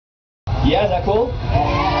Yeah, is that cool?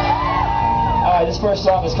 Alright, this first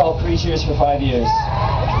song is called 3 Cheers for 5 Years.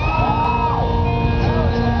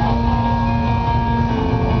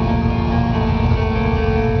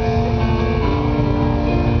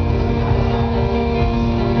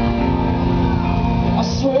 I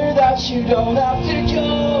swear that you don't have to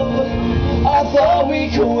go. I thought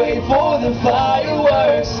we could wait for the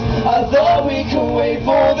fireworks. I thought we could wait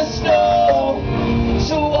for the snow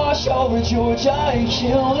to wash over Georgia and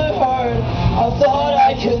kill the hurt. I thought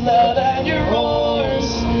I could love at your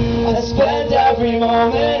arms. I spent every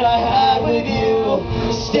moment I had with you.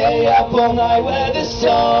 Stay up all night with the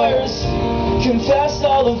stars. Confessed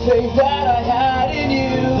all the faith that I had in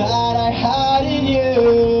you. That I had in you.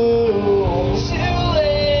 Too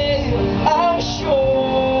late, I'm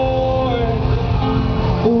sure.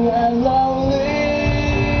 When lonely,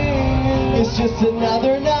 it's just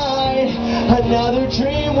another night. Another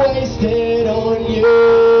dream wasted on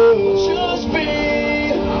you. Just be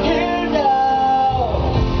here now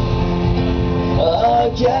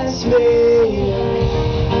against me.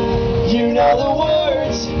 You know the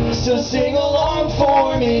words, so sing along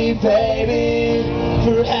for me, baby.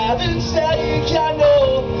 For heaven's sake, I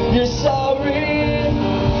know you're sorry,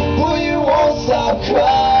 but you won't stop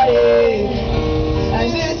crying.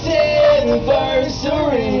 And this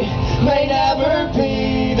anniversary may never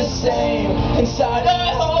be the same inside